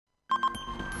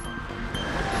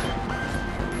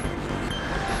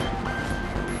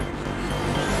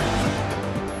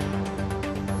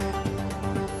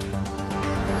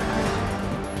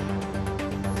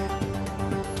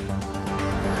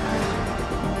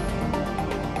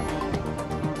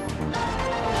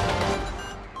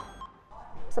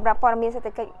សម្រាប់ព័ត៌មានសេដ្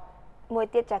ឋកិច្ចមួយ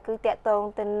ទៀតចាគឺតាក់ទង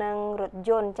ទៅនឹងរថយ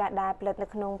ន្តចាដែលផលិតនៅ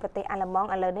ក្នុងប្រទេសអាល្លឺម៉ង់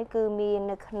ឥឡូវនេះគឺមាន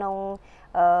នៅក្នុង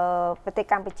ប្រទេស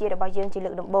កម្ពុជារបស់យើងជាលើ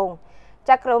កដំបូង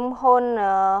ចាក្រុមហ៊ុន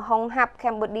ហុងហាប់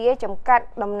Cambodia ចំកាត់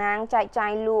តំណាងចែកចា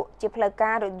យលក់ជាផ្លូវ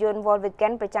ការរថយន្ត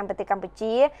Volkswagen ប្រចាំប្រទេសកម្ពុ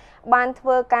ជាបានធ្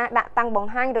វើការដាក់តាំងប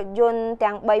ង្ហាញរថយន្ត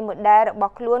ទាំង3 model រប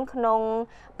ស់ខ្លួនក្នុង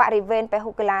បរិវេណព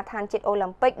ហុកីឡដ្ឋានជាតិអូ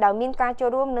ឡ িম্প ិកដោយមានការចូល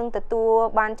រួមនិងទទួល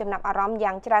បានចំណាប់អារម្មណ៍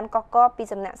យ៉ាងច្រើនកកកពី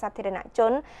សំណាក់សាធារណជ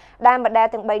នដែល model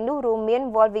ទាំង3នោះរួមមាន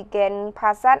Volkswagen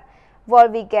Passat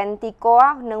Volkswagen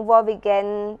Tiguan និង Volkswagen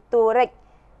Touareg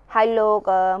ហើយលោក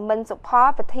មិនសុផល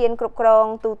ប្រធានគ្រប់គ្រង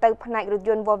ទូទៅផ្នែករថយ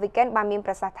ន្ត Volkswagen បានមាន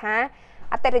ប្រសាសន៍ថា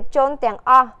អតិថិជនទាំង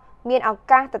អស់មានឱ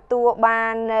កាសទទួលបា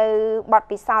ននៅបទ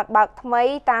ពិសោធន៍បើកថ្មី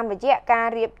តាមរយៈការ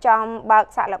រៀបចំបើក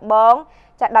សាកល្បង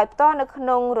ចាត់ដោយផ្ទាល់នៅក្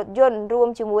នុងរថយន្តរួម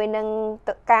ជាមួយនឹង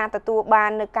ការទទួលបា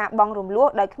ននៅការបង់រំលោះ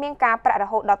ដោយគ្មានការប្រាក់រ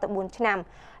ហូតដល់ទៅ4ឆ្នាំ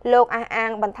លោកអះអា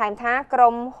ងបន្ថែមថាក្រុ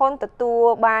មហ៊ុនទទួល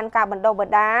បានការបណ្ដុះប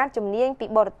ណ្ដាលជំនាញពី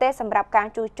បរទេសសម្រាប់ការ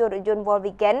ជួសជុលរថយន្ត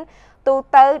Volkswagen ទូ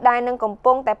ទៅដែលនឹងកំ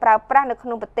ពុងតែប្រើប្រាស់នៅក្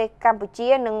នុងប្រទេសកម្ពុជា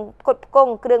និងផ្គត់ផ្គ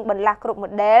ង់គ្រឿងបន្លាស់គ្រប់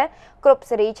model គ្រប់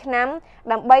ស៊េរីឆ្នាំ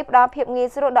ដើម្បីផ្ដល់ភាពងាយ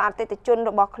ស្រួលដល់អតិថិជន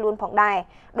របស់ខ្លួនផងដែរ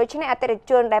ដូច្នេះអតិថិ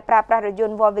ជនដែលប្រើប្រាស់រថយ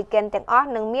ន្ត Volkswagen ទាំងអស់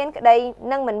នឹងមានក្តី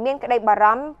នឹងមិនមានក្តីបារ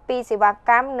ម្ភពីសេវា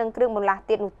កម្មនិងគ្រឿងបន្លាស់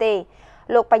ទៀតនោះទេ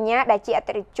លោកបញ្ញាដែលជាអ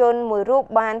តិថិជនមួយរូប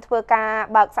បានធ្វើការ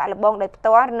បើកសាកល្បងដោយផ្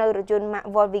ទាល់នៅរថយន្ត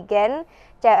Volkswagen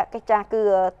ចាគឺ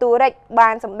Touareg បា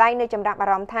នសម្ដែងនៅចំណាប់អា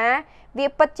រម្មណ៍ថាវា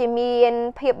ពិតជាមាន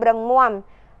ភាពរឹងមាំ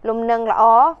លំនឹងល្អ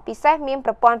ពិសេសមាន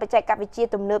ប្រព័ន្ធបច្ចេកវិទ្យា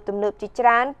ទំនើបជាច្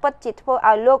រើនពិតជាធ្វើ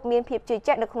ឲ្យលោកមានភាពជឿ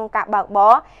ជាក់នៅក្នុងការបើកប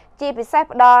រជាពិសេស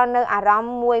ផ្ដល់នៅអារម្ម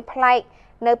ណ៍មួយប្លែក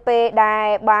នៅពេលដែ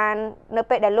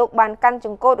លលោកបានកាន់ច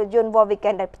ង្កូតរថយន្ត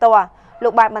Volkswagen ដោយផ្ទាល់លោ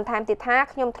កបានបន្ថែមទៀតថា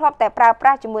ខ្ញុំធ្លាប់តែប្រើប្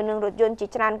រាស់ជាមួយនឹងរថយន្តជា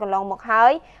ច្រើនកន្លងមកហើ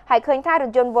យឃើញថារ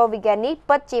ថយន្ត Volkswagen នេះ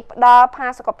ពិតជាផ្ដល់ផា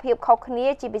សុកភាពខុសគ្នា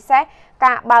ជាពិសេស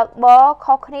ការបើកបរ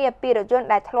ខុសគ្នាពីរថយន្ត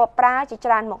ដែលធ្លាប់ប្រើជា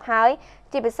ច្រើនមកហើយ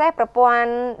ជាពិសេសប្រព័ន្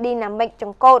ធ Dynamic ច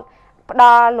ង្កូតផ្ដ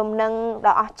ល់លំនឹង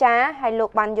ដ៏អស្ចារ្យហើយលោក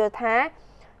បានយល់ថារ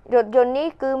ថយន្តនេះ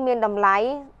គឺមានតម្លៃ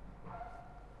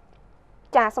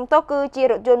ចាសំទោសគឺជា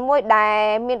រថយន្តមួយដែល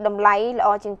មានតម្លៃល្អ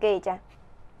ជាងគេចា